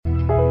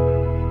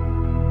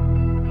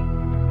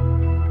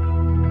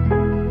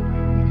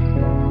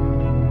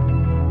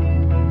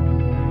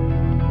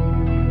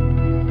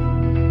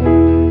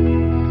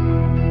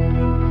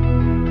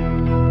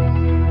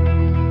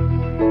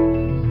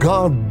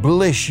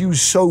bless you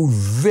so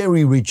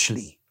very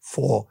richly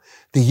for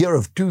the year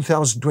of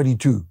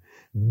 2022.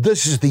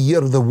 This is the year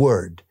of the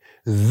Word.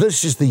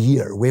 This is the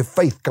year where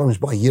faith comes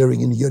by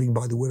hearing and hearing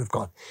by the Word of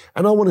God.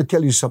 And I want to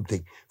tell you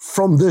something.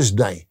 From this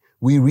day,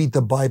 we read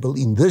the Bible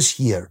in this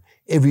year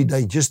every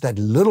day, just that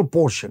little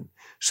portion,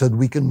 so that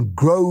we can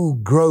grow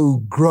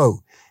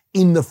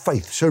in the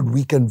faith, so that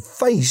we can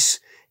face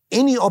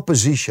any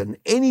opposition,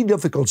 any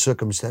difficult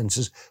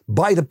circumstances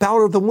by the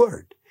power of the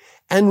Word.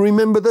 And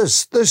remember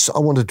this I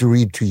wanted to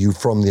read to you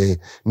from the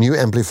New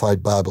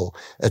Amplified Bible.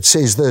 It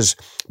says this: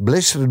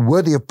 "Blessed and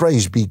worthy of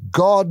praise be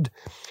God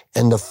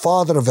and the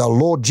Father of our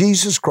Lord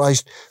Jesus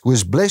Christ, who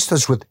has blessed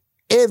us with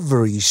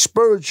every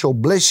spiritual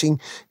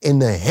blessing in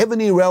the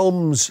heavenly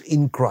realms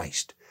in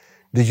Christ."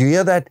 Did you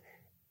hear that?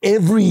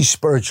 Every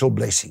spiritual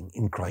blessing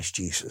in Christ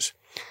Jesus.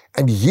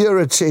 And here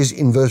it says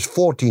in verse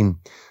 14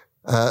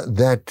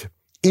 that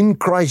in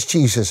Christ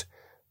Jesus,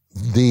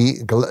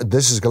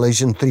 this is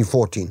Galatians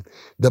 3:14,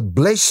 the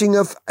blessing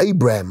of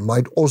Abraham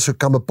might also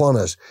come upon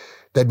us,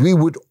 that we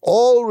would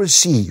all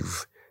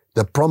receive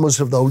the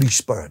promise of the Holy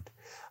Spirit.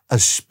 A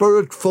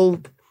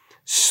Spirit-filled,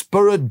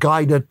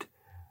 Spirit-guided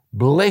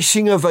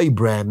blessing of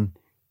Abraham,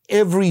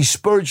 every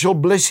spiritual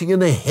blessing in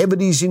the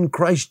heavens in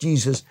Christ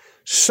Jesus.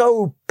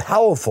 So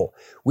powerful.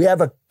 We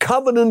have a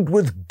covenant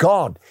with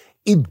God.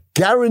 It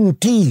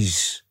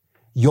guarantees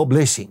your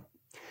blessing.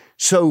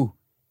 So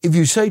if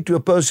you say to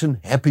a person,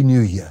 Happy New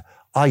Year,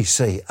 I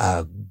say,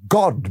 a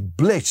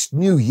God-blessed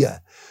New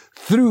Year.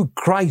 Through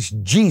Christ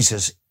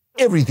Jesus,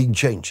 everything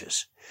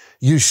changes.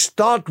 You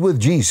start with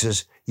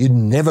Jesus, you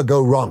never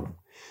go wrong.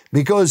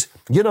 Because,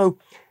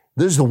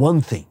 there's the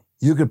one thing.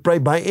 You could pray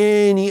by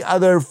any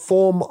other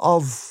form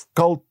of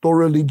cult or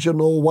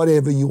religion or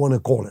whatever you want to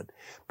call it.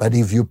 But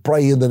if you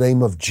pray in the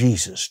name of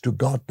Jesus to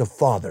God the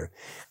Father,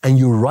 and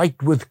you're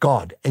right with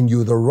God, and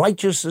you're the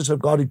righteousness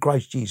of God in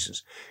Christ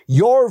Jesus,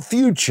 your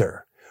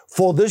future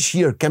for this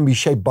year can be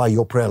shaped by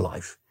your prayer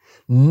life.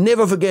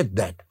 Never forget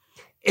that.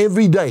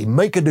 Every day,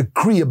 make a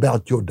decree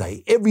about your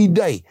day. Every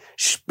day,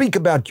 speak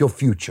about your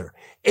future.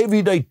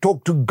 Every day,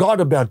 talk to God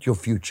about your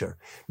future.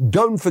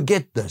 Don't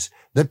forget this.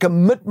 The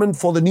commitment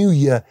for the new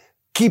year,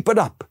 keep it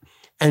up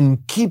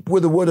and keep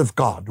with the Word of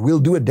God. We'll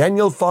do a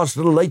Daniel fast a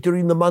little later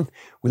in the month.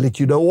 We'll let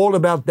you know all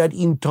about that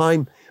in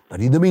time. But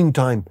in the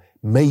meantime,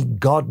 may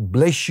God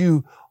bless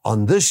you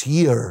on this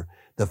year,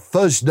 the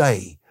first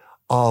day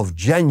of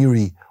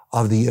January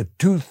of the year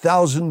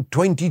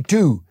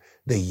 2022,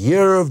 the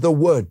year of the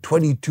Word,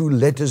 22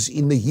 letters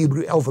in the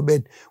Hebrew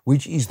alphabet,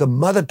 which is the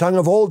mother tongue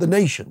of all the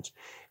nations.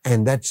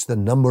 And that's the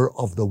number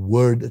of the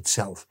Word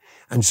itself.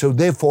 And so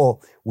therefore,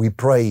 we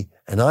pray,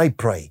 and I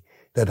pray,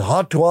 that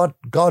heart to heart,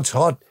 God's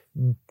heart,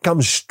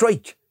 comes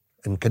straight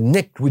and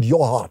connect with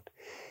your heart.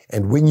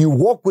 And when you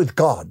walk with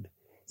God,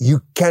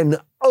 you can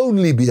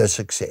only be a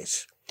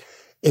success.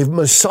 If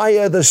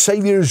Messiah, the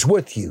Savior, is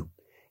with you,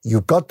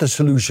 you've got the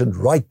solution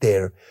right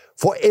there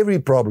for every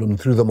problem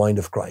through the mind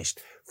of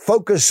Christ.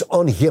 Focus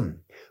on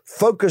Him.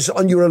 Focus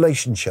on your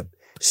relationship.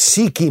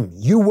 Seek Him.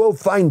 You will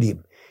find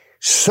Him.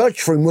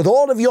 Search for Him with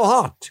all of your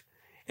heart.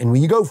 And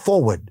when you go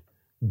forward,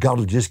 God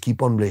will just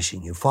keep on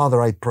blessing you.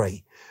 Father, I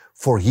pray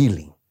for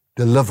healing,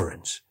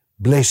 deliverance,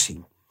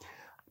 blessing,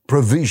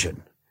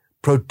 provision,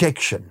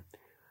 protection,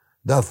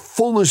 the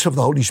fullness of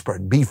the Holy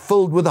Spirit. Be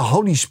filled with the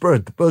Holy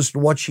Spirit, the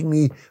person watching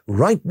me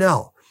right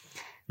now.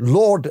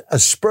 Lord, a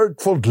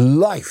Spirit-filled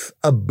life,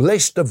 a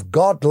blessed of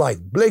God life,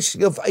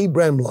 blessing of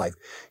Abraham life,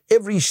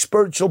 every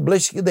spiritual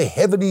blessing in the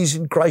heavens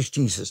in Christ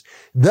Jesus.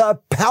 The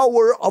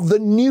power of the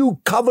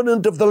new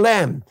covenant of the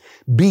Lamb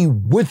be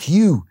with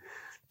you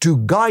to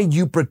guide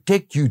you,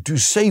 protect you, to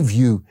save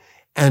you.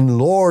 And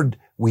Lord,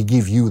 we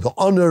give you the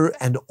honor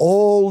and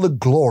all the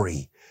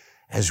glory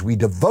as we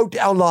devote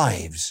our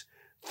lives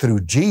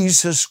through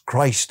Jesus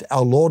Christ,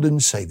 our Lord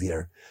and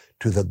Savior,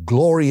 to the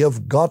glory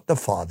of God the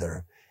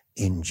Father,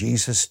 in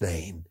Jesus'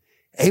 name.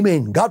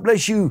 Amen. God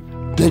bless you.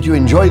 Did you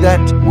enjoy that?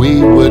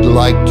 We would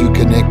like to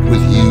connect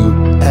with you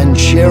and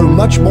share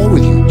much more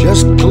with you.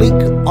 Just click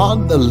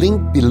on the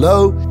link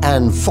below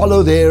and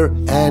follow there,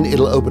 and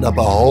it'll open up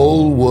a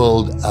whole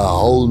world, a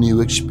whole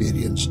new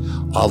experience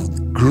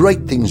of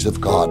great things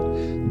of God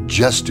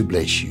just to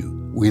bless you.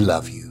 We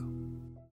love you.